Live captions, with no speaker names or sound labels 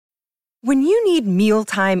When you need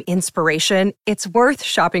mealtime inspiration, it's worth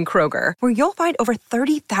shopping Kroger, where you'll find over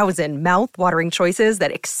 30,000 mouth-watering choices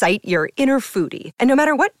that excite your inner foodie. And no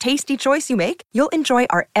matter what tasty choice you make, you'll enjoy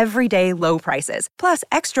our everyday low prices, plus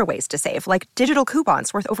extra ways to save, like digital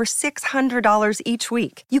coupons worth over $600 each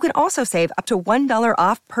week. You can also save up to $1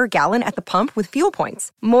 off per gallon at the pump with fuel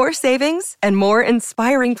points. More savings and more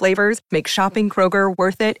inspiring flavors make shopping Kroger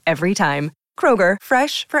worth it every time. Kroger,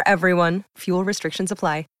 fresh for everyone. Fuel restrictions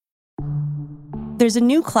apply. There's a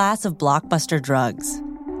new class of blockbuster drugs.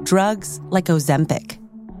 Drugs like Ozempic.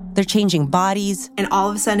 They're changing bodies. And all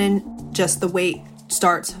of a sudden, just the weight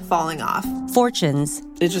starts falling off. Fortunes.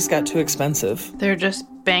 It just got too expensive. They're just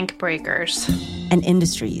bank breakers. And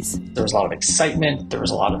industries. There was a lot of excitement. There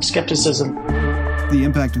was a lot of skepticism. The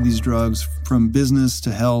impact of these drugs, from business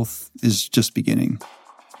to health, is just beginning.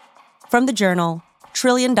 From the Journal, $1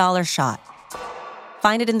 Trillion Shot.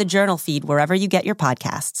 Find it in the Journal feed wherever you get your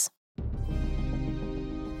podcasts.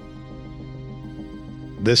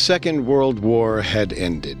 The Second World War had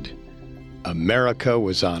ended. America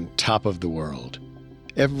was on top of the world.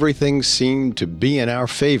 Everything seemed to be in our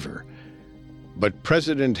favor. But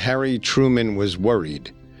President Harry Truman was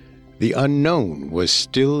worried. The unknown was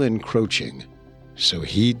still encroaching, so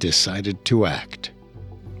he decided to act.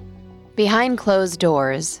 Behind closed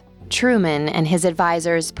doors, Truman and his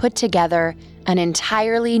advisors put together an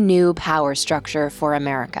entirely new power structure for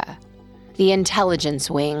America. The intelligence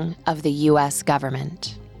wing of the U.S.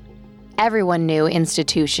 government. Everyone knew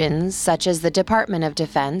institutions such as the Department of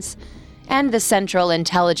Defense and the Central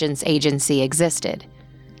Intelligence Agency existed,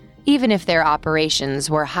 even if their operations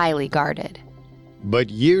were highly guarded. But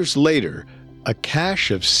years later, a cache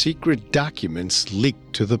of secret documents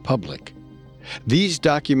leaked to the public. These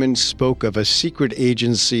documents spoke of a secret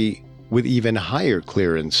agency with even higher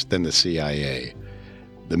clearance than the CIA.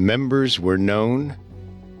 The members were known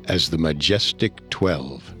as the Majestic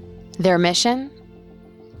 12. Their mission?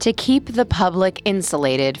 To keep the public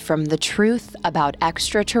insulated from the truth about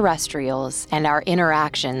extraterrestrials and our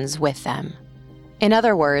interactions with them. In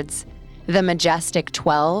other words, the Majestic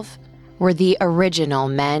 12 were the original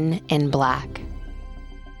Men in Black.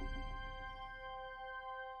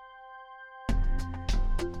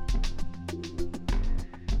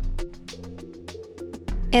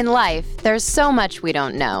 In life, there's so much we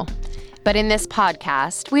don't know. But in this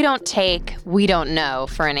podcast, we don't take "we don't know"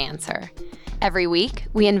 for an answer. Every week,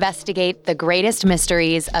 we investigate the greatest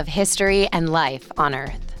mysteries of history and life on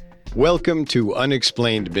Earth. Welcome to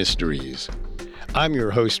Unexplained Mysteries. I'm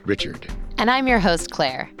your host, Richard. And I'm your host,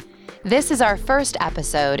 Claire. This is our first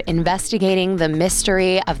episode investigating the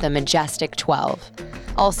mystery of the Majestic 12,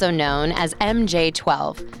 also known as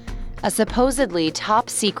MJ-12, a supposedly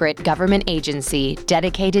top-secret government agency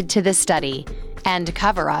dedicated to the study and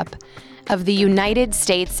cover-up of the United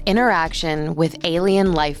States' interaction with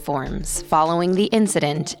alien life forms following the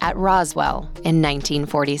incident at Roswell in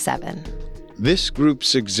 1947. This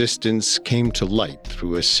group's existence came to light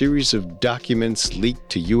through a series of documents leaked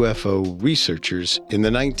to UFO researchers in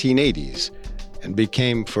the 1980s and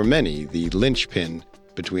became, for many, the linchpin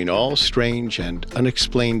between all strange and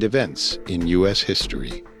unexplained events in U.S.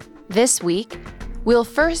 history. This week, we'll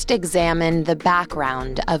first examine the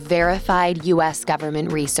background of verified U.S.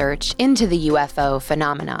 government research into the UFO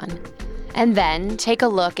phenomenon, and then take a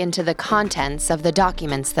look into the contents of the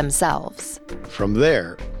documents themselves. From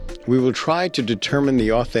there, we will try to determine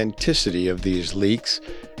the authenticity of these leaks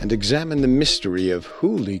and examine the mystery of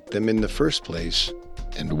who leaked them in the first place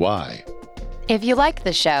and why. If you like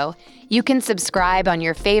the show, you can subscribe on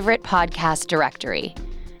your favorite podcast directory.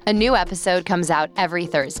 A new episode comes out every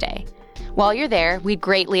Thursday. While you're there, we'd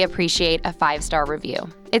greatly appreciate a 5-star review.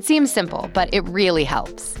 It seems simple, but it really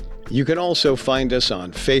helps. You can also find us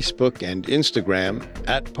on Facebook and Instagram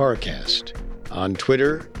at Parcast, on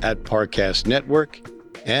Twitter at Parcast Network,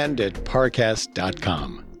 and at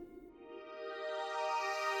parcast.com.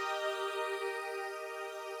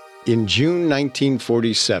 In June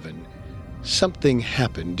 1947, something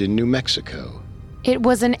happened in New Mexico. It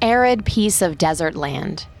was an arid piece of desert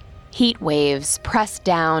land. Heat waves pressed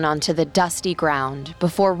down onto the dusty ground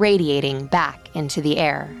before radiating back into the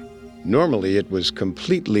air. Normally, it was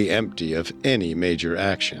completely empty of any major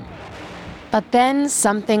action. But then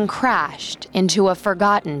something crashed into a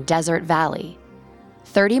forgotten desert valley,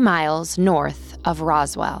 30 miles north of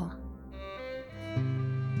Roswell.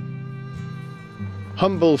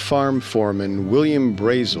 Humble farm foreman William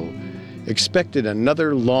Brazel expected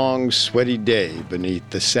another long, sweaty day beneath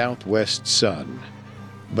the southwest sun.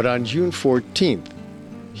 But on June 14th,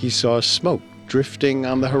 he saw smoke drifting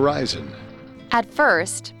on the horizon. At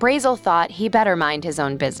first, Brazel thought he better mind his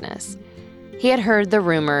own business. He had heard the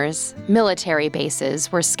rumors military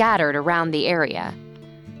bases were scattered around the area.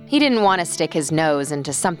 He didn't want to stick his nose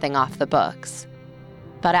into something off the books.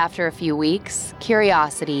 But after a few weeks,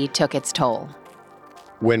 curiosity took its toll.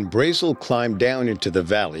 When Brazel climbed down into the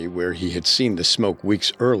valley where he had seen the smoke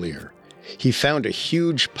weeks earlier, he found a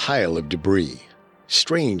huge pile of debris,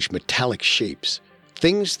 strange metallic shapes,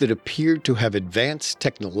 things that appeared to have advanced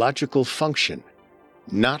technological function,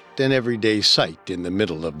 not an everyday sight in the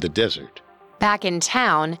middle of the desert. Back in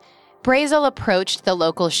town, Brazel approached the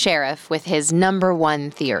local sheriff with his number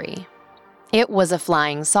one theory. It was a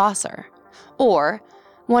flying saucer, or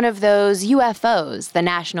one of those UFOs the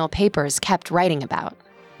national papers kept writing about.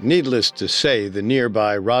 Needless to say, the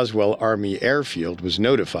nearby Roswell Army Airfield was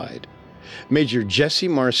notified. Major Jesse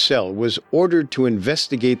Marcel was ordered to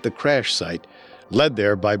investigate the crash site, led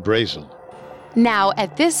there by Brazel. Now,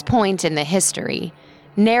 at this point in the history,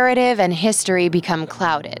 narrative and history become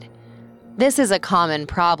clouded. This is a common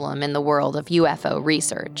problem in the world of UFO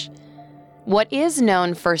research. What is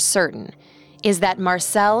known for certain is that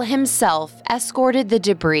Marcel himself escorted the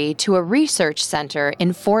debris to a research center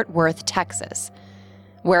in Fort Worth, Texas,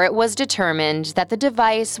 where it was determined that the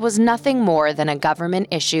device was nothing more than a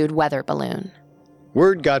government-issued weather balloon.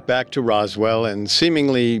 Word got back to Roswell, and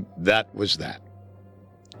seemingly that was that.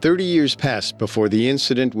 30 years passed before the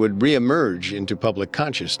incident would reemerge into public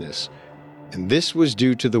consciousness, and this was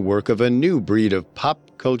due to the work of a new breed of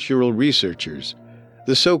pop cultural researchers,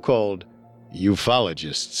 the so-called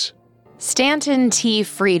ufologists. Stanton T.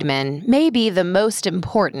 Friedman may be the most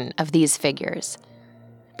important of these figures.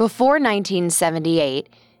 Before 1978,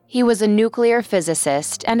 he was a nuclear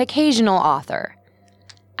physicist and occasional author.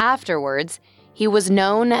 Afterwards, he was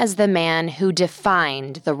known as the man who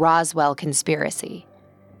defined the Roswell conspiracy.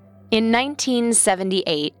 In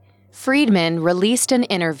 1978, Friedman released an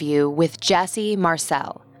interview with Jesse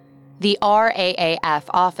Marcel, the RAAF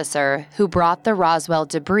officer who brought the Roswell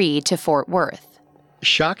debris to Fort Worth.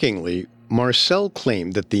 Shockingly, Marcel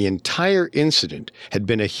claimed that the entire incident had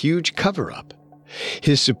been a huge cover-up.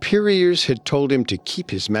 His superiors had told him to keep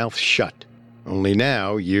his mouth shut. Only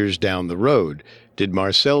now, years down the road, did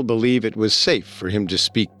Marcel believe it was safe for him to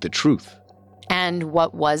speak the truth. And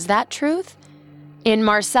what was that truth? In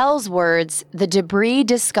Marcel's words, the debris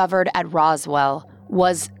discovered at Roswell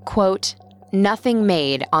was, quote, nothing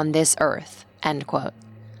made on this earth, end quote.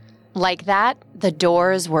 Like that, the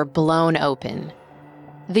doors were blown open.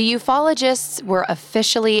 The ufologists were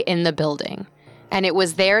officially in the building, and it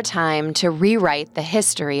was their time to rewrite the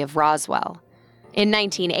history of Roswell. In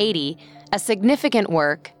 1980, a significant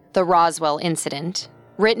work, The Roswell Incident,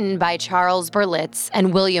 written by Charles Berlitz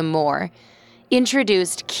and William Moore,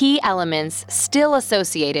 introduced key elements still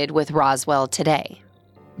associated with Roswell today.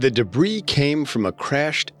 The debris came from a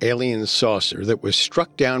crashed alien saucer that was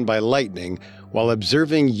struck down by lightning while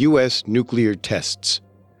observing U.S. nuclear tests.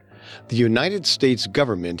 The United States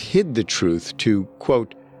government hid the truth to,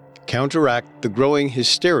 quote, counteract the growing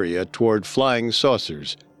hysteria toward flying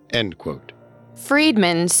saucers, end quote.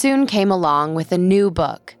 Friedman soon came along with a new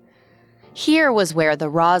book. Here was where the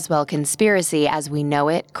Roswell conspiracy as we know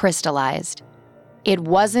it crystallized. It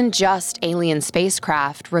wasn't just alien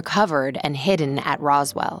spacecraft recovered and hidden at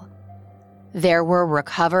Roswell. There were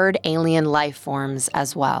recovered alien life forms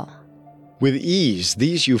as well. With ease,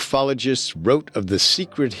 these ufologists wrote of the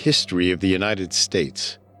secret history of the United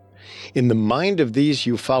States. In the mind of these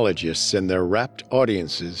ufologists and their rapt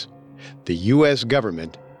audiences, the U.S.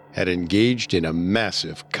 government had engaged in a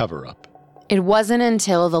massive cover-up. It wasn't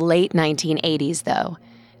until the late 1980s, though,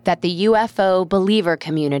 that the UFO believer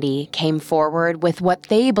community came forward with what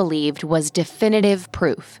they believed was definitive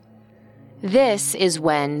proof. This is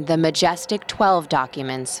when the Majestic 12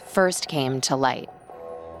 documents first came to light.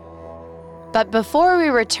 But before we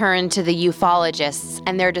return to the ufologists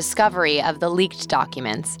and their discovery of the leaked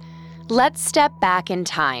documents, let's step back in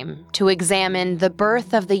time to examine the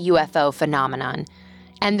birth of the UFO phenomenon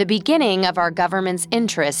and the beginning of our government's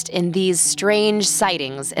interest in these strange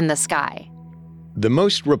sightings in the sky. The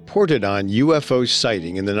most reported on UFO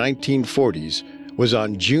sighting in the 1940s was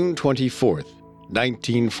on June 24,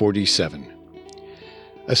 1947.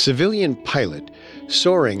 A civilian pilot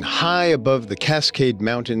soaring high above the Cascade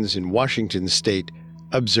Mountains in Washington state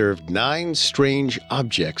observed 9 strange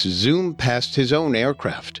objects zoom past his own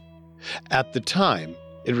aircraft. At the time,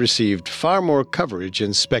 it received far more coverage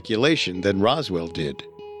and speculation than Roswell did.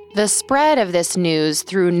 The spread of this news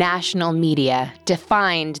through national media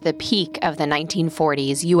defined the peak of the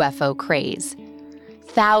 1940s UFO craze.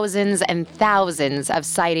 Thousands and thousands of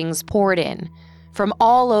sightings poured in from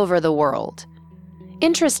all over the world.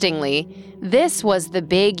 Interestingly, this was the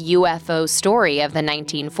big UFO story of the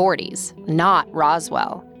 1940s, not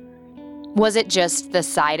Roswell. Was it just the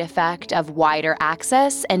side effect of wider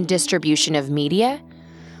access and distribution of media?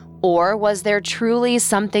 Or was there truly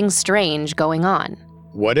something strange going on?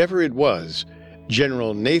 Whatever it was,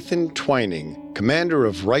 General Nathan Twining, commander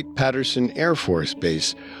of Wright-Patterson Air Force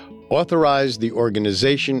Base, authorized the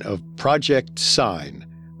organization of Project Sign,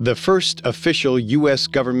 the first official U.S.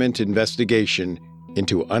 government investigation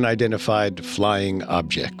into unidentified flying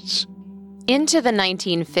objects. Into the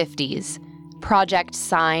 1950s, Project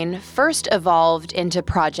Sign first evolved into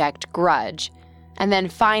Project Grudge, and then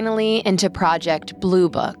finally into Project Blue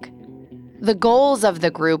Book. The goals of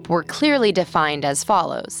the group were clearly defined as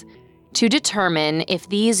follows: to determine if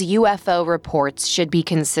these UFO reports should be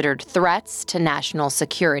considered threats to national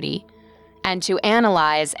security, and to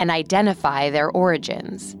analyze and identify their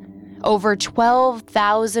origins. Over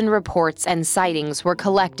 12,000 reports and sightings were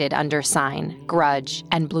collected under Sign, Grudge,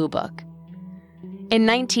 and Blue Book. In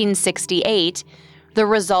 1968, the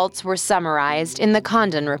results were summarized in the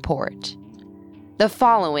Condon Report. The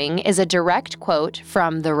following is a direct quote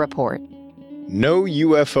from the report. No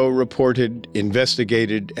UFO reported,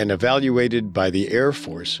 investigated, and evaluated by the Air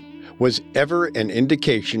Force was ever an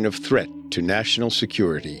indication of threat to national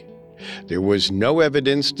security. There was no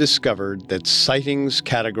evidence discovered that sightings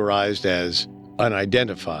categorized as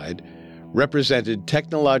unidentified represented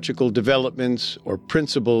technological developments or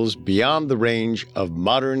principles beyond the range of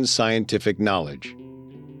modern scientific knowledge.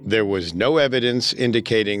 There was no evidence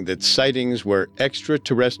indicating that sightings were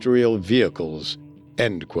extraterrestrial vehicles,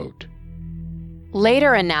 end quote.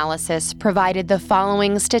 Later analysis provided the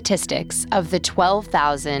following statistics of the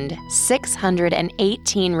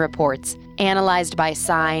 12,618 reports analyzed by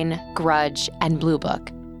Sign, Grudge, and Blue Book.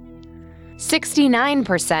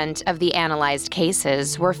 69% of the analyzed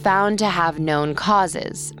cases were found to have known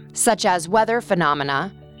causes, such as weather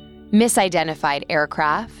phenomena, misidentified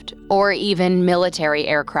aircraft, or even military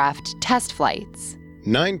aircraft test flights.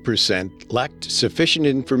 9% lacked sufficient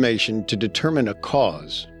information to determine a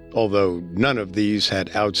cause, although none of these had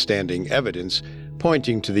outstanding evidence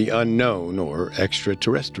pointing to the unknown or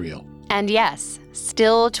extraterrestrial. And yes,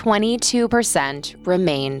 still 22%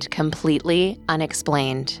 remained completely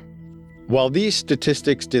unexplained. While these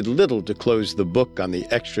statistics did little to close the book on the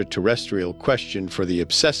extraterrestrial question for the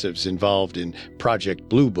obsessives involved in Project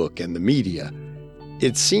Blue Book and the media,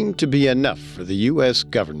 it seemed to be enough for the U.S.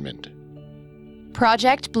 government.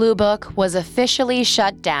 Project Blue Book was officially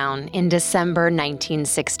shut down in December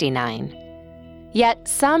 1969. Yet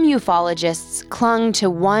some ufologists clung to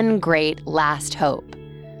one great last hope.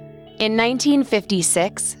 In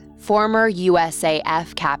 1956, former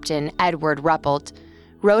USAF Captain Edward Ruppelt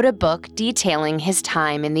wrote a book detailing his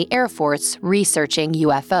time in the Air Force researching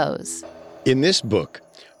UFOs. In this book,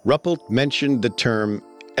 Ruppelt mentioned the term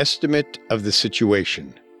estimate of the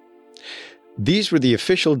situation. These were the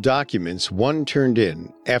official documents one turned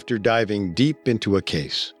in after diving deep into a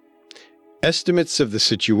case. Estimates of the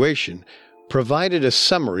situation provided a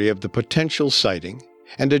summary of the potential sighting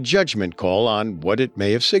and a judgment call on what it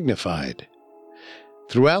may have signified.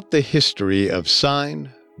 Throughout the history of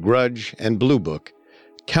Sign, Grudge, and Blue Book,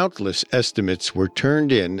 countless estimates were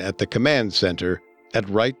turned in at the command center at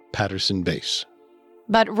Wright-Patterson Base.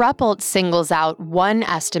 But Ruppelt singles out one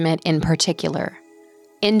estimate in particular.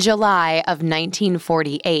 In July of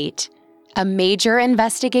 1948, a major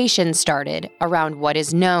investigation started around what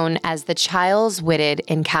is known as the Chiles-Whitted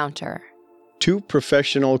encounter. 2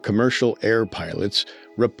 professional commercial air pilots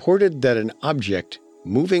reported that an object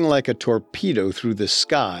moving like a torpedo through the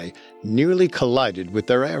sky nearly collided with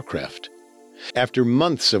their aircraft. After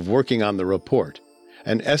months of working on the report,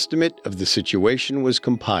 an estimate of the situation was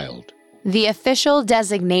compiled. The official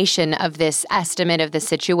designation of this estimate of the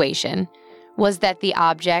situation was that the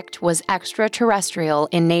object was extraterrestrial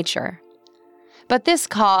in nature. But this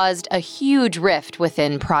caused a huge rift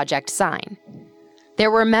within Project Sign.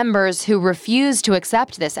 There were members who refused to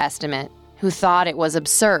accept this estimate, who thought it was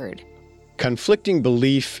absurd. Conflicting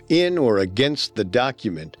belief in or against the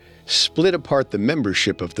document split apart the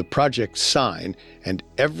membership of the Project Sign, and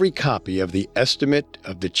every copy of the estimate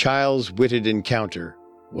of the Chiles-Whitted encounter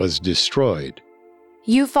was destroyed.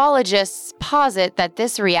 Ufologists posit that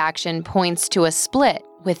this reaction points to a split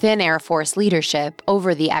within Air Force leadership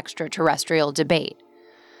over the extraterrestrial debate.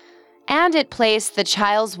 And it placed the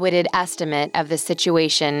Chiles-Whitted estimate of the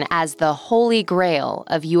situation as the holy grail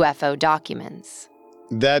of UFO documents.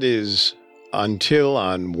 That is, until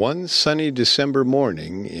on one sunny December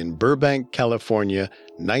morning in Burbank, California,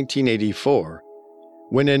 1984,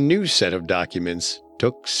 when a new set of documents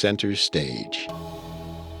took center stage.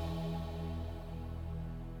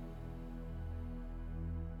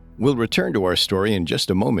 We'll return to our story in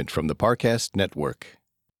just a moment from the Parcast Network.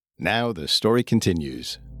 Now the story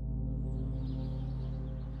continues.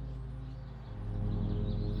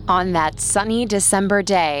 On that sunny December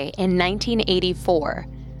day in 1984,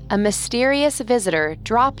 a mysterious visitor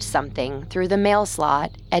dropped something through the mail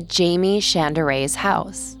slot at Jamie Chanderay's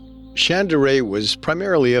house. Chanderay was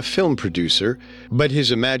primarily a film producer, but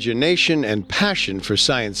his imagination and passion for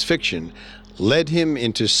science fiction led him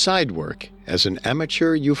into side work as an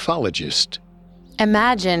amateur ufologist.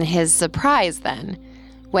 Imagine his surprise, then,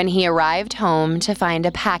 when he arrived home to find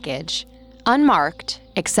a package, unmarked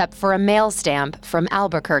except for a mail stamp from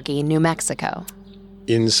Albuquerque, New Mexico.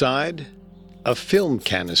 Inside, a film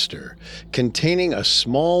canister containing a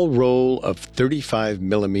small roll of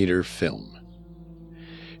 35mm film.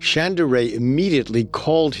 Chanderay immediately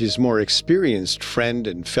called his more experienced friend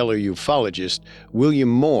and fellow ufologist, William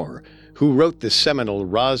Moore, who wrote the seminal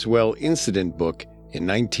Roswell incident book in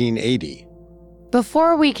 1980.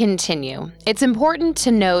 Before we continue, it's important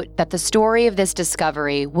to note that the story of this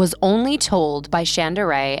discovery was only told by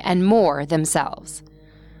Chanderay and Moore themselves.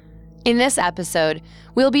 In this episode,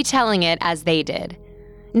 we'll be telling it as they did.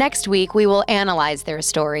 Next week, we will analyze their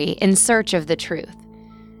story in search of the truth.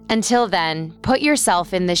 Until then, put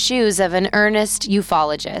yourself in the shoes of an earnest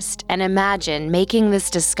ufologist and imagine making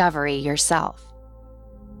this discovery yourself.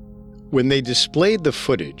 When they displayed the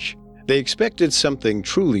footage, they expected something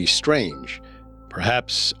truly strange.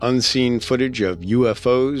 Perhaps unseen footage of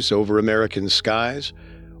UFOs over American skies,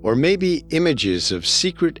 or maybe images of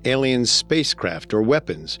secret alien spacecraft or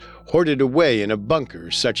weapons hoarded away in a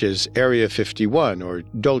bunker such as Area 51 or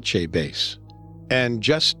Dulce Base. And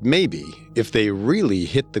just maybe, if they really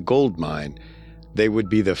hit the gold mine, they would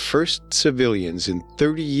be the first civilians in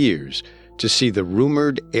 30 years to see the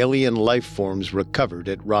rumored alien life forms recovered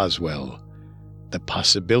at Roswell. The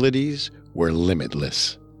possibilities were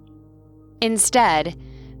limitless. Instead,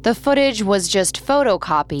 the footage was just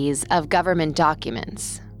photocopies of government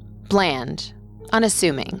documents. Bland,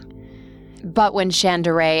 unassuming. But when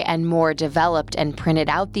Chanderay and Moore developed and printed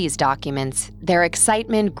out these documents, their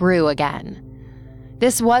excitement grew again.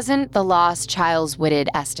 This wasn't the lost child's witted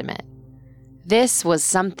estimate. This was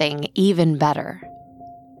something even better.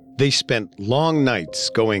 They spent long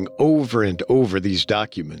nights going over and over these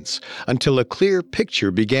documents until a clear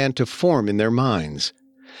picture began to form in their minds.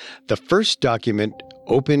 The first document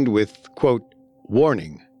opened with, quote,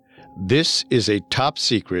 "Warning, this is a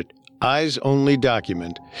top-secret, eyes-only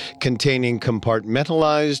document containing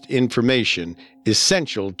compartmentalized information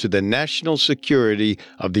essential to the national security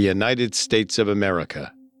of the United States of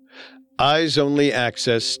America. Eyes-only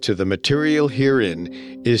access to the material herein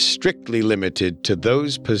is strictly limited to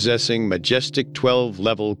those possessing Majestic 12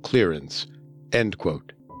 level clearance." End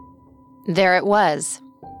quote. There it was,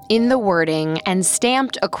 in the wording and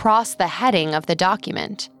stamped across the heading of the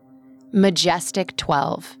document. Majestic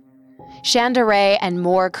 12. Chanderay and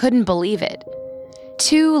Moore couldn't believe it.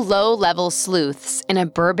 Two low-level sleuths in a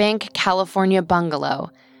Burbank, California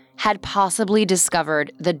bungalow had possibly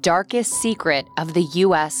discovered the darkest secret of the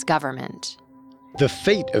U.S. government. The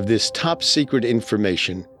fate of this top-secret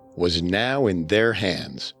information was now in their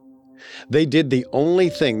hands. They did the only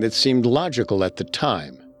thing that seemed logical at the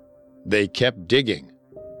time. They kept digging.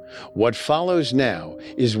 What follows now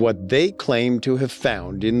is what they claimed to have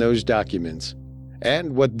found in those documents,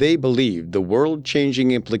 and what they believed the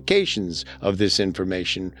world-changing implications of this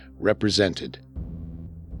information represented.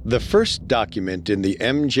 The first document in the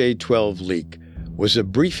MJ-12 leak was a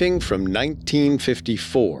briefing from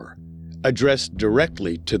 1954, addressed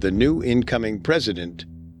directly to the new incoming president,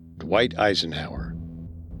 Dwight Eisenhower.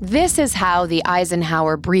 This is how the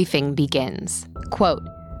Eisenhower briefing begins. Quote,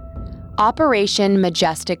 "Operation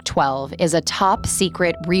Majestic 12 is a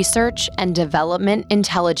top-secret research and development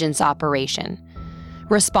intelligence operation,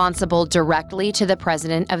 responsible directly to the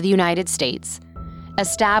President of the United States,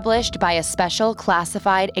 established by a special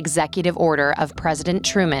classified executive order of President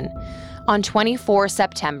Truman on 24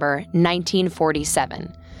 September 1947,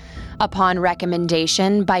 upon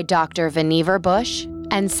recommendation by Dr. Vannevar Bush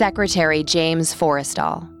and Secretary James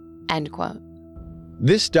Forrestal." End quote.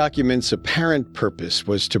 This document's apparent purpose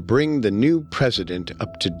was to bring the new president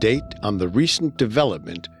up to date on the recent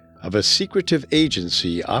development of a secretive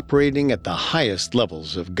agency operating at the highest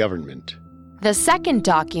levels of government. The second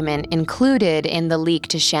document included in the leak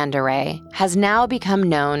to Chanderay has now become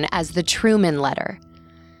known as the Truman Letter.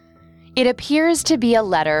 It appears to be a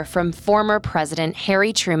letter from former President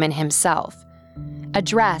Harry Truman himself,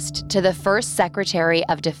 addressed to the first Secretary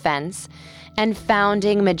of Defense and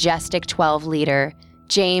founding Majestic 12 leader,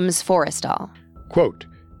 James Forrestal. Quote,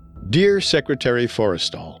 "Dear Secretary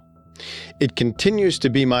Forrestal, It continues to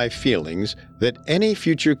be my feelings that any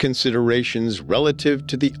future considerations relative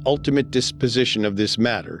to the ultimate disposition of this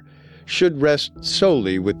matter should rest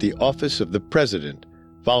solely with the office of the President,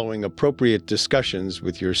 following appropriate discussions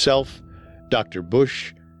with yourself, Dr.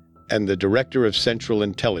 Bush, and the Director of Central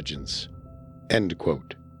Intelligence." End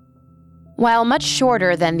quote. While much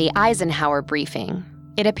shorter than the Eisenhower briefing,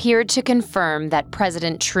 it appeared to confirm that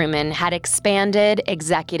President Truman had expanded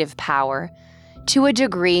executive power to a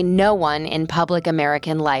degree no one in public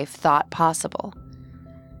American life thought possible.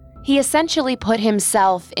 He essentially put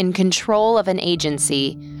himself in control of an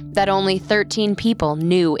agency that only 13 people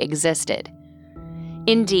knew existed.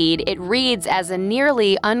 Indeed, it reads as a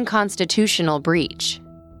nearly unconstitutional breach.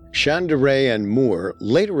 Chandray and Moore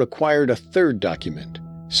later acquired a third document,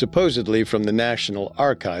 supposedly from the National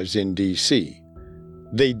Archives in D.C.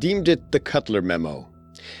 They deemed it the Cutler Memo.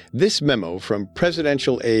 This memo from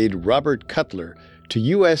presidential aide Robert Cutler to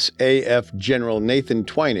USAF General Nathan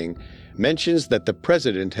Twining mentions that the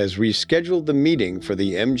president has rescheduled the meeting for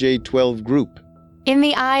the MJ-12 group. In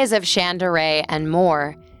the eyes of Chandray and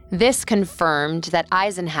Moore, this confirmed that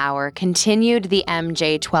Eisenhower continued the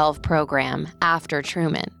MJ-12 program after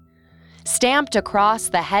Truman. Stamped across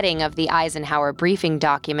the heading of the Eisenhower briefing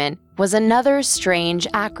document was another strange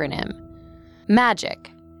acronym: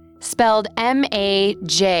 MAGIC, spelled M-A-J-I-C.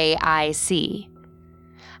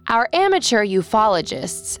 Our amateur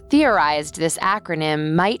ufologists theorized this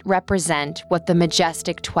acronym might represent what the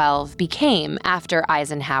Majestic 12 became after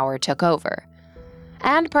Eisenhower took over,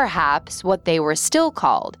 and perhaps what they were still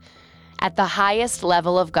called at the highest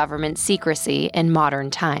level of government secrecy in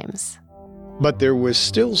modern times. But there was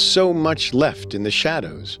still so much left in the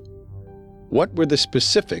shadows. What were the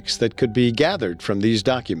specifics that could be gathered from these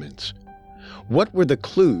documents? What were the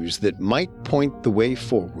clues that might point the way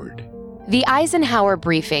forward? The Eisenhower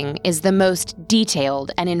briefing is the most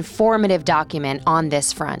detailed and informative document on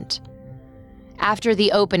this front. After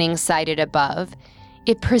the opening cited above,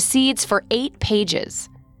 it proceeds for 8 pages.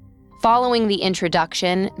 Following the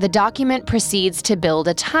introduction, the document proceeds to build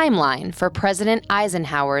a timeline for President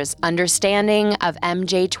Eisenhower's understanding of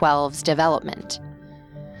MJ-12's development.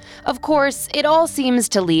 Of course, it all seems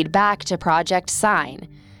to lead back to Project Sign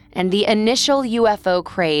and the initial UFO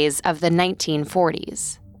craze of the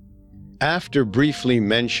 1940s. After briefly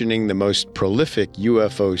mentioning the most prolific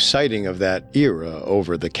UFO sighting of that era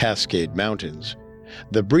over the Cascade Mountains,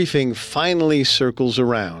 the briefing finally circles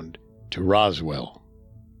around to Roswell.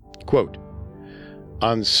 Quote,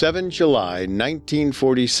 "On 7 July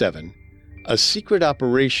 1947, a secret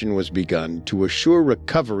operation was begun to assure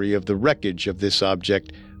recovery of the wreckage of this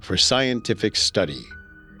object for scientific study.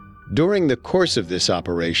 During the course of this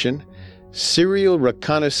operation, serial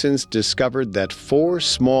reconnaissance discovered that 4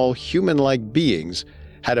 small human-like beings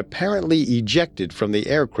had apparently ejected from the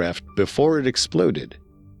aircraft before it exploded.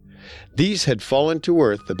 These had fallen to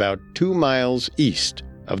Earth about 2 miles east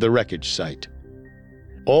of the wreckage site.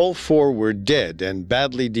 All 4 were dead and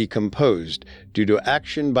badly decomposed due to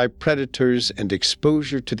action by predators and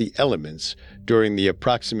exposure to the elements during the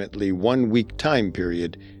approximately 1-week time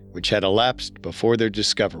period which had elapsed before their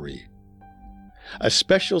discovery. A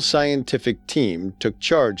special scientific team took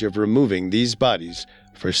charge of removing these bodies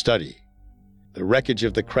for study. The wreckage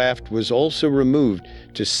of the craft was also removed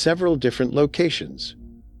to several different locations.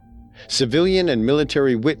 Civilian and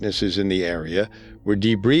military witnesses in the area were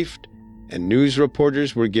debriefed, and news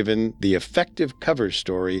reporters were given the effective cover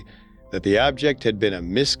story that the object had been a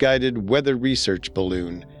misguided weather research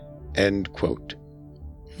balloon." End quote.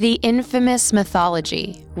 The infamous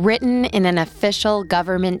mythology written in an official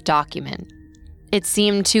government document. It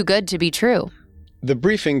seemed too good to be true. The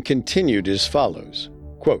briefing continued as follows,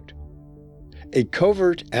 quote, "A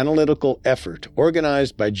covert analytical effort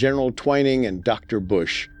organized by General Twining and Dr.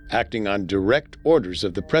 Bush, acting on direct orders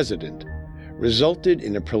of the President, resulted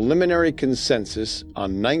in a preliminary consensus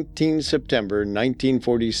on 19 September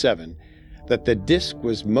 1947 that the disk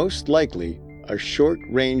was most likely a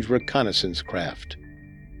short-range reconnaissance craft.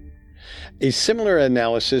 A similar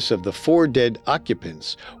analysis of the 4 dead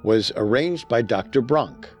occupants was arranged by Dr.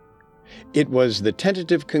 Bronk. It was the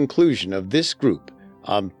tentative conclusion of this group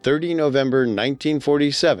on 30 November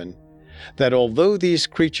 1947 that although these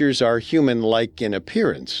creatures are human-like in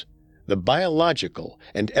appearance, the biological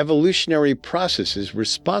and evolutionary processes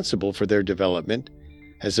responsible for their development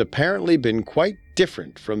has apparently been quite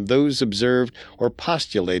different from those observed or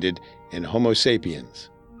postulated in Homo sapiens.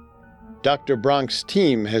 Dr. Bronk's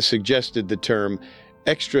team has suggested the term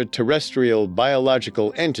extraterrestrial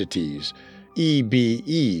biological entities,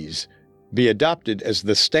 EBEs, be adopted as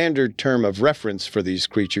the standard term of reference for these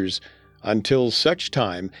creatures until such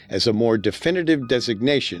time as a more definitive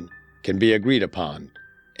designation can be agreed upon."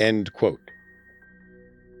 End quote.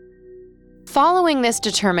 Following this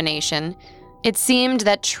determination, it seemed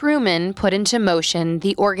that Truman put into motion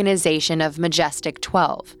the organization of Majestic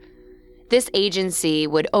 12. This agency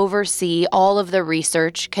would oversee all of the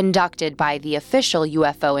research conducted by the official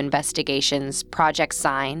UFO investigations Project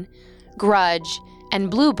Sign, Grudge, and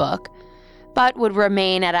Blue Book, but would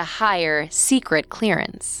remain at a higher secret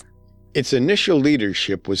clearance. Its initial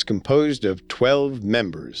leadership was composed of 12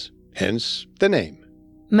 members, hence the name.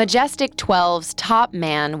 Majestic 12's top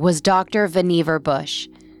man was Dr. Vannevar Bush,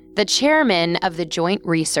 the chairman of the Joint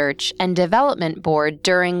Research and Development Board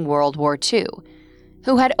during World War II,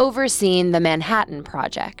 who had overseen the Manhattan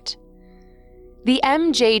Project. The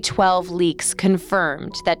MJ-12 leaks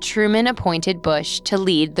confirmed that Truman appointed Bush to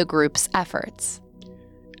lead the group's efforts.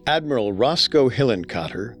 Admiral Roscoe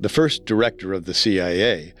Hillenkotter, the first director of the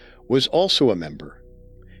CIA, was also a member.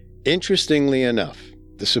 Interestingly enough,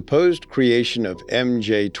 the supposed creation of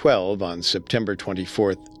MJ-12 on September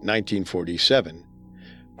 24, 1947,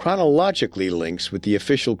 chronologically links with the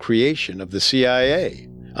official creation of the CIA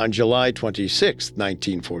on July 26,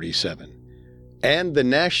 1947, and the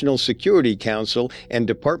National Security Council and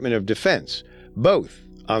Department of Defense, both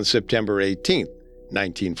on September 18,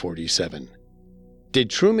 1947. Did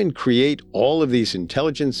Truman create all of these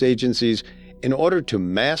intelligence agencies in order to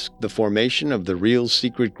mask the formation of the real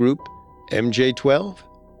secret group, MJ-12?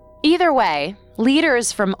 Either way,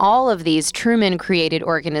 leaders from all of these Truman-created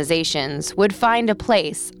organizations would find a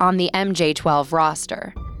place on the MJ-12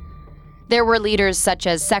 roster. There were leaders such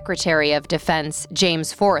as Secretary of Defense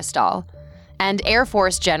James Forrestal and Air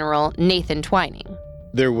Force General Nathan Twining.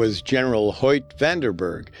 There was General Hoyt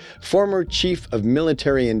Vanderberg, former Chief of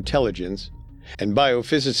Military Intelligence, and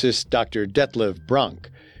biophysicist Dr. Detlev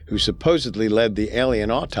Bronk, who supposedly led the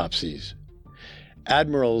alien autopsies.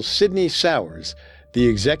 Admiral Sidney Sowers, the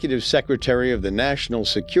Executive Secretary of the National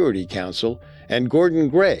Security Council, and Gordon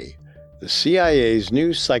Gray, the CIA's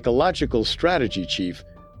new psychological strategy chief,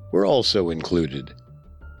 were also included.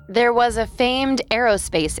 There was a famed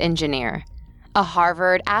aerospace engineer, a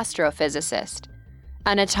Harvard astrophysicist,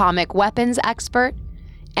 an atomic weapons expert,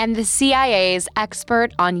 and the CIA's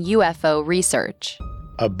expert on UFO research.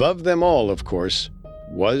 Above them all, of course,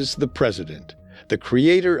 was the president, the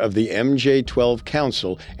creator of the MJ-12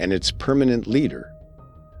 Council and its permanent leader.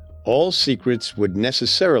 All secrets would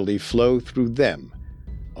necessarily flow through them.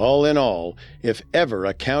 All in all, if ever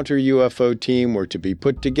a counter-UFO team were to be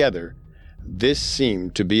put together, this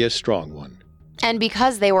seemed to be a strong one. And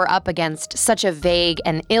because they were up against such a vague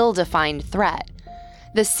and ill-defined threat,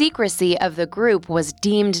 the secrecy of the group was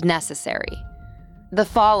deemed necessary. The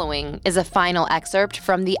following is a final excerpt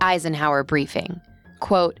from the Eisenhower briefing.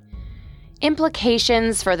 Quote,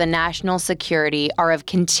 "Implications for the national security are of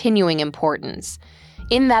continuing importance,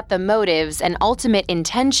 in that the motives and ultimate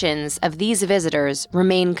intentions of these visitors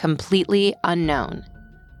remain completely unknown."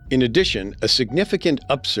 In addition, a significant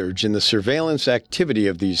upsurge in the surveillance activity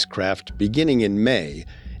of these craft beginning in May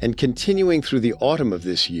and continuing through the autumn of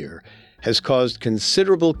this year has caused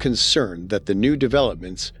considerable concern that the new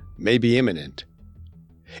developments may be imminent.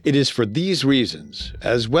 It is for these reasons,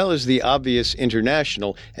 as well as the obvious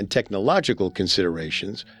international and technological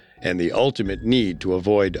considerations, and the ultimate need to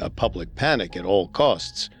avoid a public panic at all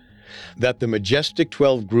costs, that the Majestic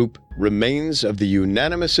 12 group remains of the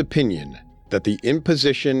unanimous opinion that the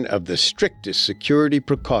imposition of the strictest security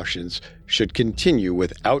precautions should continue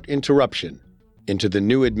without interruption into the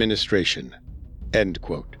new administration. End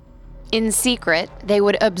quote. In secret, they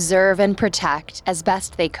would observe and protect as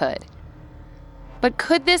best they could. But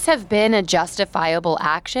could this have been a justifiable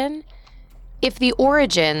action? If the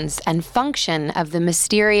origins and function of the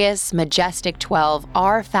mysterious Majestic 12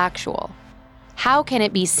 are factual, how can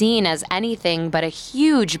it be seen as anything but a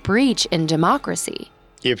huge breach in democracy?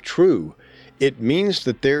 If true, it means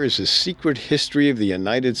that there is a secret history of the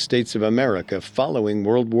United States of America following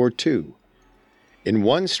World War II. In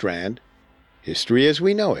one strand, history as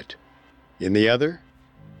we know it. In the other,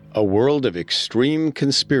 a world of extreme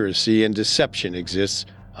conspiracy and deception exists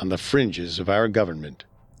on the fringes of our government.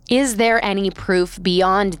 Is there any proof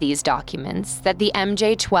beyond these documents that the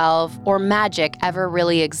MJ-12 or magic ever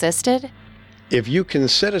really existed? If you can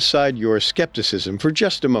set aside your skepticism for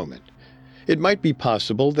just a moment, it might be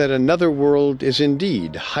possible that another world is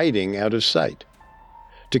indeed hiding out of sight.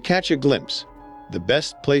 To catch a glimpse, the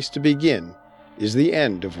best place to begin is the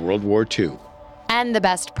end of World War II. And the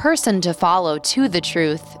best person to follow to the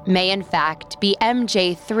truth may in fact be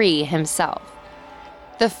MJ-3 himself,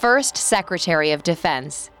 the first Secretary of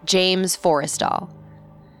Defense, James Forrestal.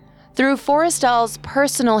 Through Forrestal's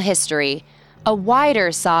personal history, a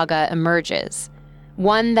wider saga emerges,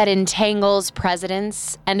 one that entangles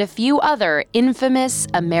presidents and a few other infamous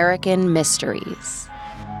American mysteries.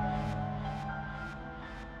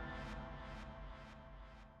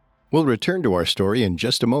 We'll return to our story in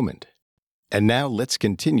just a moment. And now let's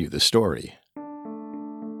continue the story.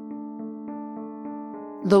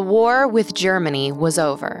 The war with Germany was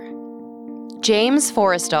over. James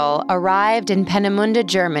Forrestal arrived in Peenemünde,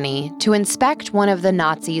 Germany to inspect one of the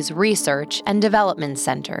Nazis' research and development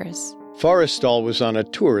centers. Forrestal was on a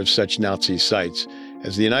tour of such Nazi sites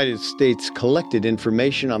as the United States collected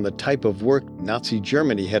information on the type of work Nazi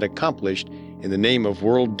Germany had accomplished in the name of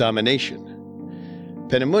world domination.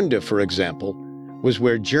 Peenemünde, for example, was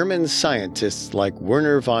where German scientists like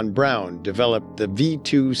Werner von Braun developed the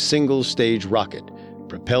V-2 single-stage rocket,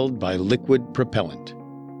 propelled by liquid propellant.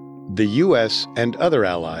 The U.S. and other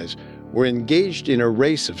allies were engaged in a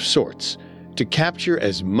race of sorts to capture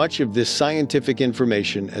as much of this scientific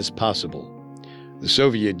information as possible. The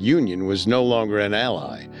Soviet Union was no longer an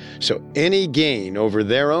ally, so any gain over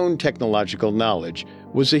their own technological knowledge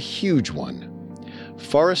was a huge one.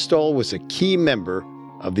 Forrestal was a key member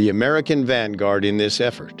of the American vanguard in this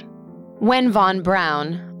effort. When von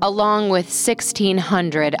Braun, along with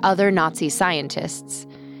 1,600 other Nazi scientists,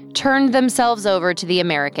 turned themselves over to the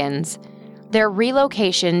Americans, their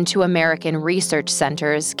relocation to American research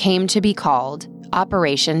centers came to be called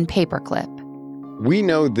Operation Paperclip. We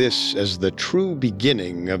know this as the true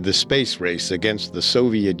beginning of the space race against the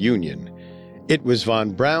Soviet Union. It was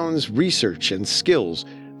von Braun's research and skills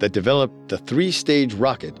that developed the three-stage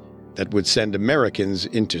rocket that would send Americans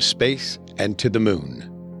into space and to the moon.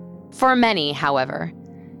 For many, however,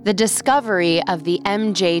 the discovery of the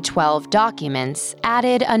MJ-12 documents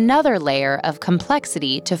added another layer of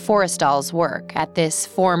complexity to Forrestal's work at this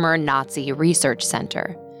former Nazi research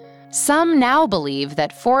center. Some now believe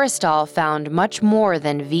that Forrestal found much more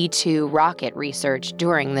than V-2 rocket research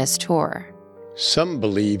during this tour. Some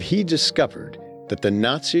believe he discovered that the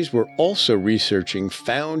Nazis were also researching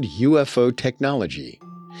found UFO technology.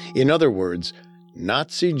 In other words,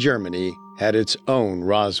 Nazi Germany had its own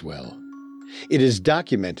Roswell. It is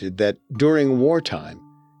documented that during wartime,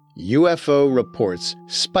 UFO reports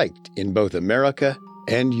spiked in both America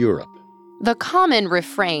and Europe. The common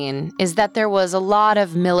refrain is that there was a lot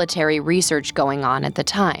of military research going on at the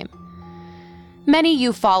time. Many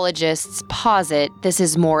ufologists posit this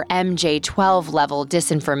is more MJ-12 level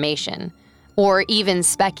disinformation, or even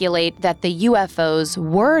speculate that the UFOs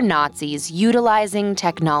were Nazis utilizing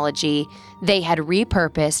technology they had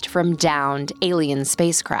repurposed from downed alien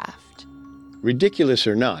spacecraft. Ridiculous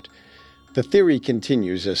or not, the theory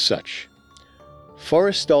continues as such.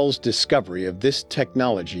 Forrestal's discovery of this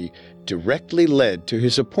technology directly led to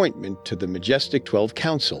his appointment to the Majestic 12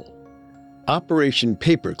 Council. Operation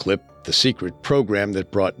Paperclip, the secret program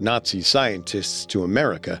that brought Nazi scientists to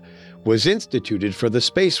America, was instituted for the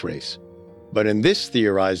space race. But in this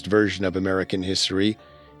theorized version of American history,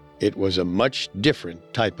 it was a much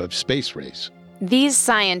different type of space race. These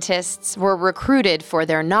scientists were recruited for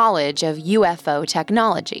their knowledge of UFO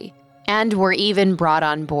technology and were even brought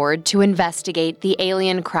on board to investigate the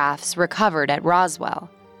alien crafts recovered at Roswell.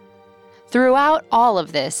 Throughout all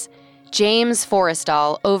of this, James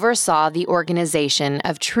Forrestal oversaw the organization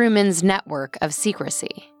of Truman's network of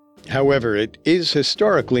secrecy. However, it is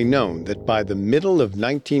historically known that by the middle of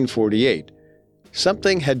 1948,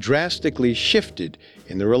 something had drastically shifted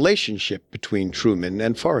in the relationship between Truman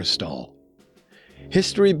and Forrestal.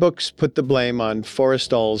 History books put the blame on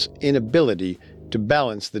Forrestal's inability to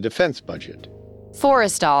balance the defense budget.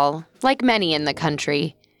 Forrestal, like many in the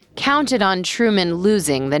country, counted on Truman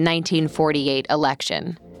losing the 1948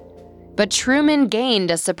 election. But Truman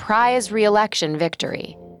gained a surprise re-election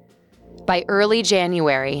victory. By early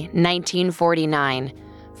January 1949,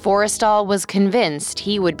 Forrestal was convinced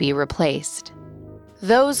he would be replaced.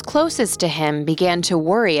 Those closest to him began to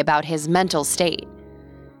worry about his mental state.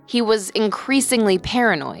 He was increasingly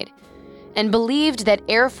paranoid and believed that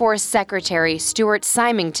Air Force Secretary Stuart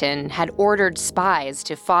Symington had ordered spies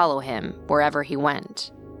to follow him wherever he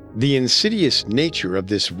went. The insidious nature of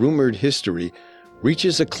this rumored history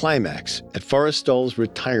reaches a climax at Forrestal's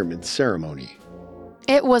retirement ceremony.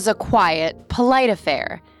 It was a quiet, polite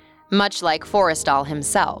affair, much like Forrestal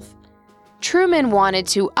himself. Truman wanted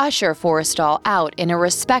to usher Forrestal out in a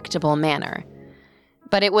respectable manner,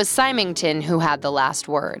 but it was Symington who had the last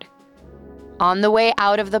word. On the way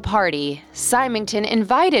out of the party, Symington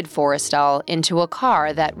invited Forrestal into a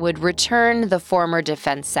car that would return the former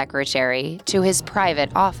defense secretary to his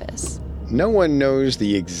private office. No one knows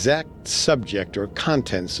the exact subject or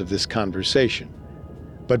contents of this conversation,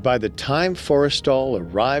 but by the time Forrestal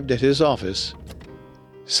arrived at his office,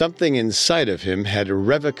 Something inside of him had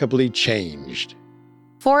irrevocably changed.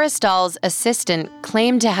 Forrestal's assistant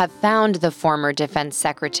claimed to have found the former defense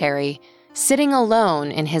secretary sitting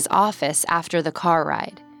alone in his office after the car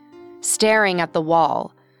ride, staring at the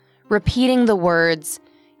wall, repeating the words,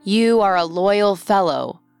 "You are a loyal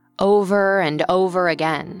fellow," over and over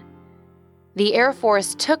again. The Air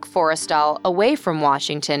Force took Forrestal away from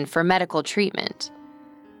Washington for medical treatment,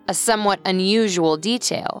 a somewhat unusual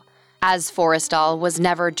detail, as Forrestal was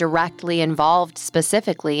never directly involved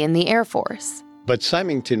specifically in the Air Force. But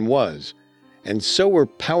Symington was, and so were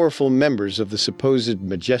powerful members of the supposed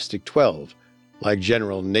Majestic 12, like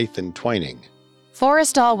General Nathan Twining.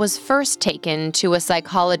 Forrestal was first taken to a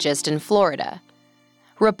psychologist in Florida.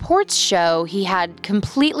 Reports show he had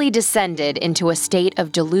completely descended into a state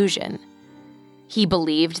of delusion. He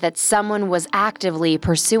believed that someone was actively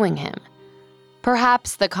pursuing him.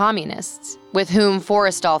 Perhaps the communists, with whom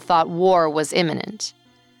Forrestal thought war was imminent.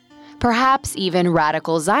 Perhaps even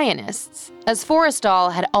radical Zionists, as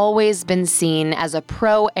Forrestal had always been seen as a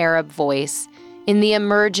pro-Arab voice in the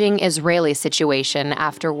emerging Israeli situation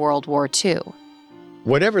after World War II.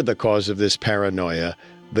 Whatever the cause of this paranoia,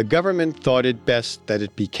 the government thought it best that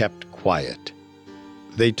it be kept quiet.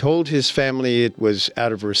 They told his family it was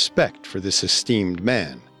out of respect for this esteemed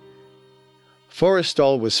man.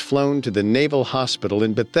 Forrestal was flown to the Naval Hospital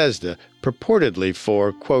in Bethesda, purportedly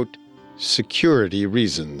for, quote, security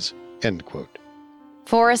reasons, end quote.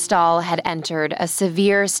 Forrestal had entered a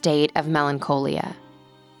severe state of melancholia.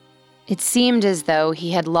 It seemed as though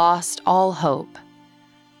he had lost all hope.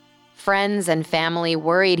 Friends and family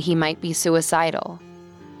worried he might be suicidal.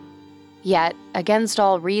 Yet, against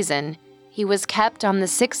all reason, he was kept on the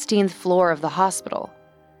 16th floor of the hospital,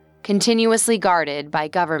 continuously guarded by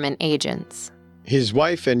government agents. His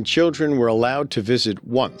wife and children were allowed to visit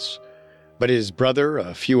once, but his brother,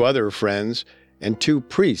 a few other friends, and 2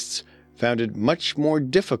 priests found it much more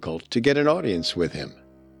difficult to get an audience with him.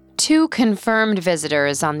 2 confirmed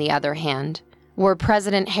visitors, on the other hand, were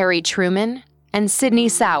President Harry Truman and Sidney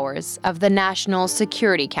Sowers of the National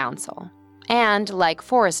Security Council, and, like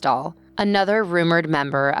Forrestal, another rumored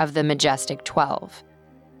member of the Majestic 12.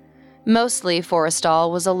 Mostly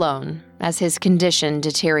Forrestal was alone as his condition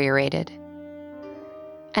deteriorated.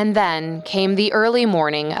 And then came the early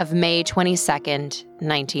morning of May 22nd,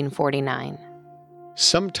 1949.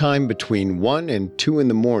 Sometime between 1 and 2 in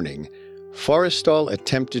the morning, Forrestal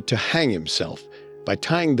attempted to hang himself by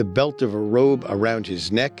tying the belt of a robe around his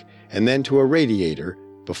neck and then to a radiator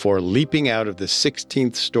before leaping out of the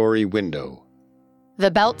 16th-story window.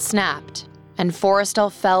 The belt snapped, and Forrestal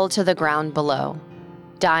fell to the ground below,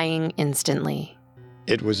 dying instantly.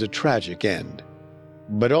 It was a tragic end,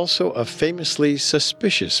 but also a famously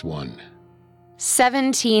suspicious one.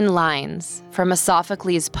 17 lines from a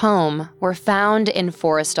Sophocles poem were found in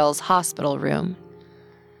Forrestal's hospital room.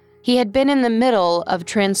 He had been in the middle of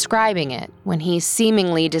transcribing it when he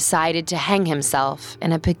seemingly decided to hang himself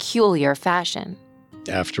in a peculiar fashion.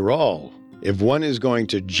 After all, if one is going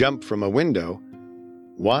to jump from a window,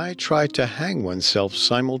 why try to hang oneself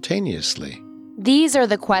simultaneously? These are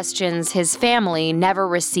the questions his family never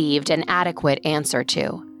received an adequate answer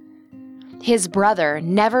to. His brother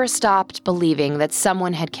never stopped believing that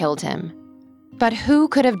someone had killed him. But who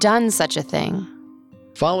could have done such a thing?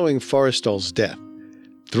 Following Forrestal's death,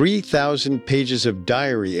 3,000 pages of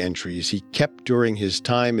diary entries he kept during his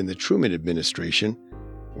time in the Truman administration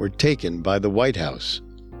were taken by the White House.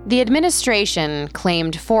 The administration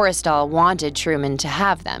claimed Forrestal wanted Truman to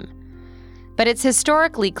have them. But it's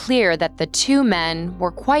historically clear that the 2 men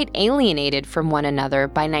were quite alienated from one another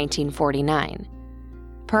by 1949.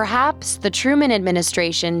 Perhaps the Truman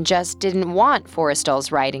administration just didn't want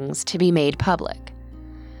Forrestal's writings to be made public.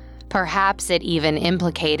 Perhaps it even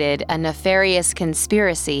implicated a nefarious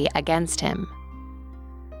conspiracy against him.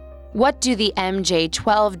 What do the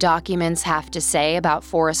MJ-12 documents have to say about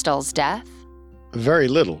Forrestal's death? Very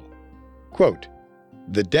little. Quote,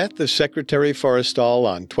 "The death of Secretary Forrestal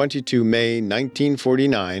on 22 May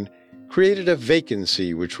 1949 created a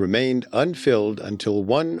vacancy which remained unfilled until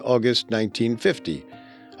 1 August 1950,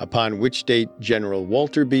 upon which date General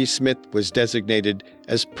Walter B. Smith was designated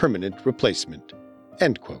as permanent replacement."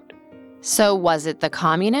 End quote. So was it the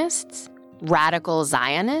communists? Radical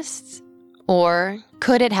Zionists? Or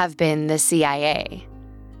could it have been the CIA?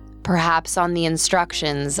 Perhaps on the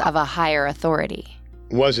instructions of a higher authority.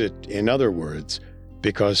 Was it, in other words,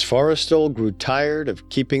 because Forrestal grew tired of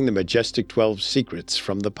keeping the Majestic 12 secrets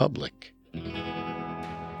from the public?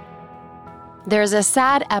 There's a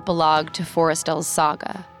sad epilogue to Forrestal's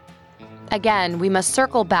saga. Again, we must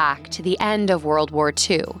circle back to the end of World War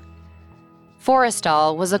II.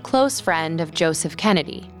 Forrestal was a close friend of Joseph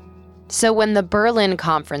Kennedy. So when the Berlin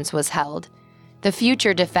Conference was held, the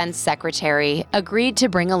future defense secretary agreed to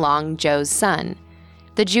bring along Joe's son,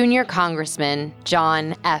 the junior Congressman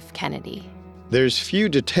John F. Kennedy. There's few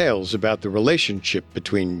details about the relationship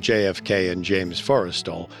between JFK and James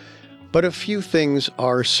Forrestal, but a few things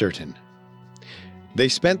are certain. They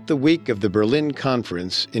spent the week of the Berlin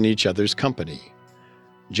Conference in each other's company.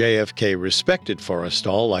 JFK respected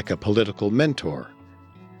Forrestal like a political mentor.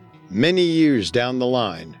 Many years down the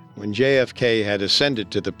line, when JFK had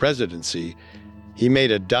ascended to the presidency, he made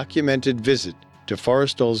a documented visit to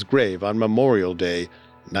Forrestal's grave on Memorial Day,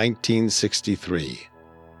 1963.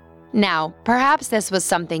 Now, perhaps this was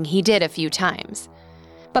something he did a few times,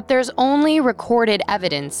 but there's only recorded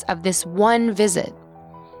evidence of this one visit.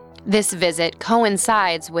 This visit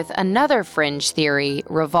coincides with another fringe theory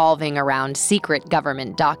revolving around secret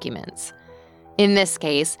government documents. In this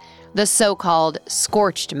case, the so-called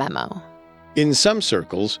scorched memo. In some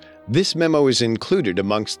circles, this memo is included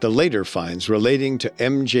amongst the later finds relating to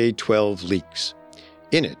MJ-12 leaks.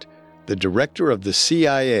 In it, the director of the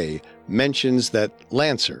CIA mentions that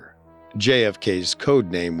Lancer, JFK's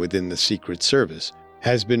code name within the Secret Service,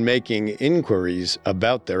 has been making inquiries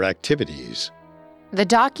about their activities. The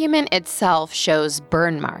document itself shows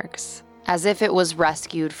burn marks, as if it was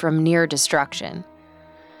rescued from near destruction.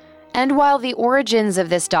 And while the origins of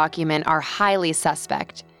this document are highly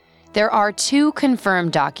suspect, there are two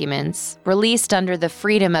confirmed documents released under the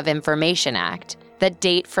Freedom of Information Act that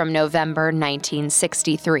date from November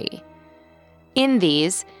 1963. In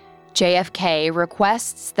these, JFK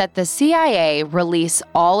requests that the CIA release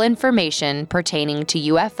all information pertaining to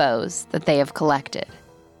UFOs that they have collected.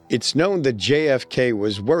 It's known that JFK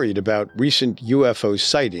was worried about recent UFO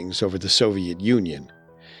sightings over the Soviet Union.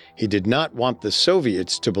 He did not want the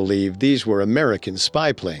Soviets to believe these were American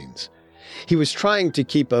spy planes. He was trying to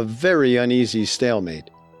keep a very uneasy stalemate,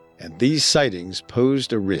 and these sightings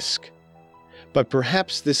posed a risk. But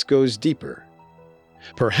perhaps this goes deeper.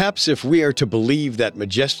 Perhaps if we are to believe that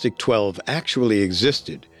Majestic 12 actually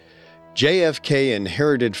existed, JFK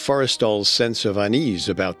inherited Forrestal's sense of unease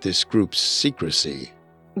about this group's secrecy.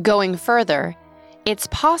 Going further, it's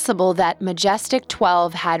possible that Majestic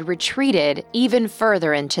 12 had retreated even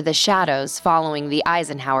further into the shadows following the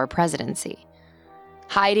Eisenhower presidency,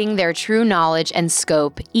 hiding their true knowledge and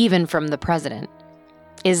scope even from the president.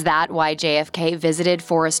 Is that why JFK visited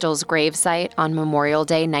Forrestal's gravesite on Memorial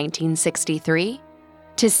Day 1963?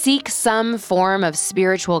 To seek some form of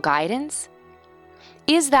spiritual guidance?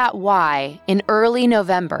 Is that why, in early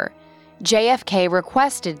November, JFK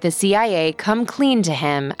requested the CIA come clean to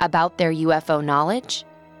him about their UFO knowledge?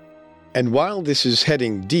 And while this is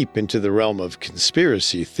heading deep into the realm of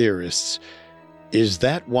conspiracy theorists, is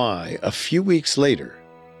that why, a few weeks later,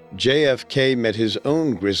 JFK met his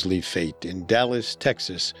own grisly fate in Dallas,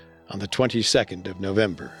 Texas, on the 22nd of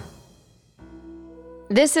November?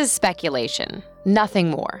 This is speculation,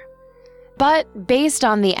 nothing more. But based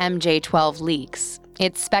on the MJ-12 leaks,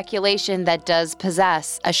 it's speculation that does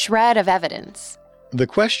possess a shred of evidence. The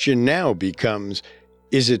question now becomes,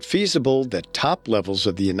 is it feasible that top levels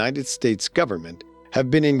of the United States government have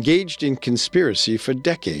been engaged in conspiracy for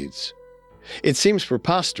decades? It seems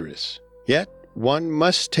preposterous, yet one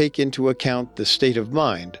must take into account the state of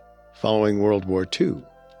mind following World War II.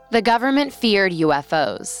 The government feared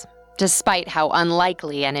UFOs, despite how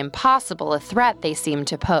unlikely and impossible a threat they seemed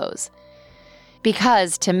to pose.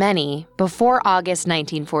 Because, to many, before August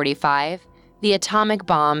 1945, the atomic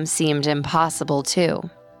bomb seemed impossible too.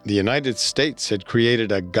 The United States had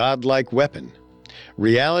created a godlike weapon.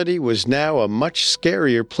 Reality was now a much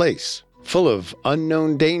scarier place, full of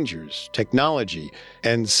unknown dangers, technology,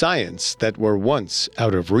 and science that were once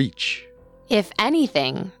out of reach. If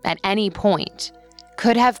anything, at any point,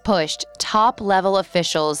 could have pushed top-level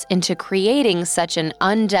officials into creating such an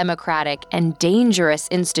undemocratic and dangerous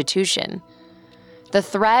institution, the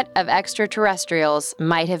threat of extraterrestrials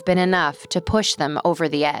might have been enough to push them over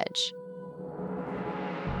the edge.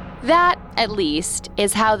 That, at least,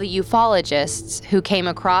 is how the ufologists who came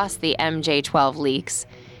across the MJ-12 leaks,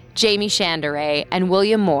 Jamie Chandere and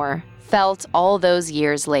William Moore, felt all those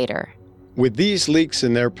years later. With these leaks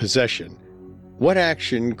in their possession, what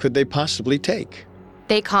action could they possibly take?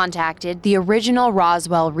 They contacted the original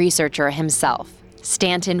Roswell researcher himself,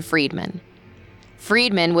 Stanton Friedman.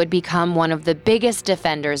 Friedman would become one of the biggest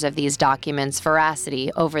defenders of these documents'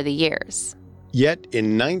 veracity over the years. Yet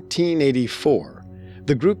in 1984,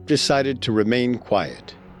 the group decided to remain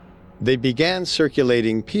quiet. They began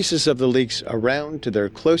circulating pieces of the leaks around to their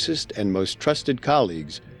closest and most trusted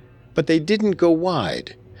colleagues, but they didn't go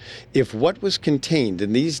wide. If what was contained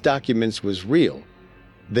in these documents was real,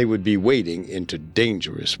 they would be wading into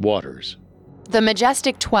dangerous waters. The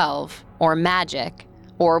Majestic 12, or Magic,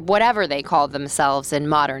 or whatever they call themselves in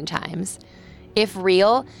modern times, if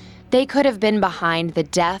real, they could have been behind the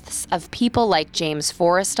deaths of people like James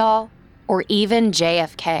Forrestal or even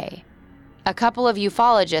JFK. A couple of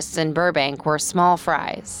ufologists in Burbank were small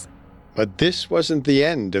fries. But this wasn't the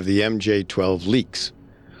end of the MJ-12 leaks.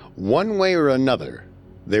 One way or another,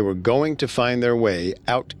 they were going to find their way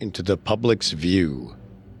out into the public's view.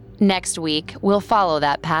 Next week, we'll follow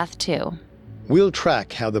that path too. We'll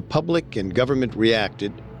track how the public and government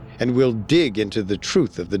reacted, and we'll dig into the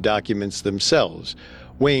truth of the documents themselves,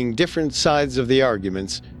 weighing different sides of the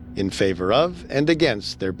arguments in favor of and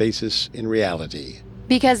against their basis in reality.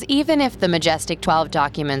 Because even if the Majestic 12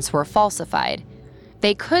 documents were falsified,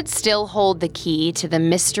 they could still hold the key to the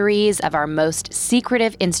mysteries of our most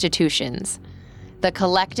secretive institutions, the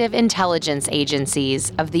collective intelligence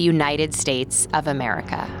agencies of the United States of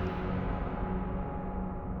America.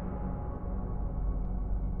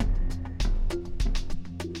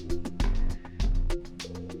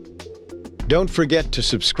 Don't forget to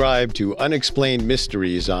subscribe to Unexplained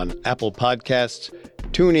Mysteries on Apple Podcasts,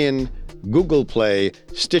 TuneIn, Google Play,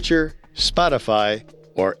 Stitcher, Spotify,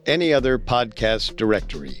 or any other podcast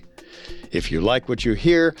directory. If you like what you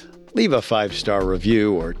hear, leave a 5-star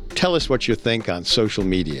review or tell us what you think on social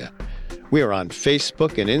media. We are on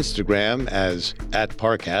Facebook and Instagram as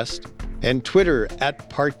 @Parcast and Twitter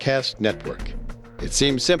 @Parcast Network. It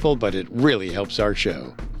seems simple, but it really helps our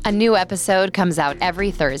show. A new episode comes out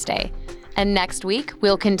every Thursday. And next week,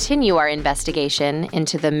 we'll continue our investigation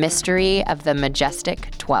into the mystery of the Majestic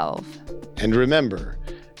 12. And remember,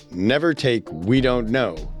 never take "we don't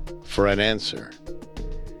know" for an answer.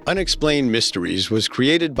 Unexplained Mysteries was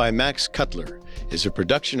created by Max Cutler, is a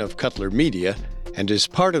production of Cutler Media, and is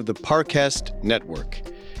part of the Parcast Network.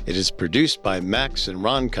 It is produced by Max and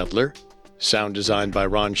Ron Cutler, sound designed by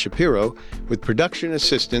Ron Shapiro, with production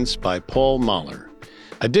assistance by Paul Mahler.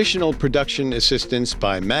 Additional production assistance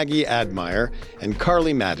by Maggie Admire and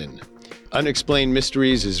Carly Madden. Unexplained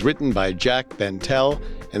Mysteries is written by Jack Bentel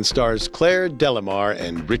and stars Claire Delamar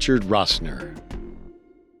and Richard Rossner.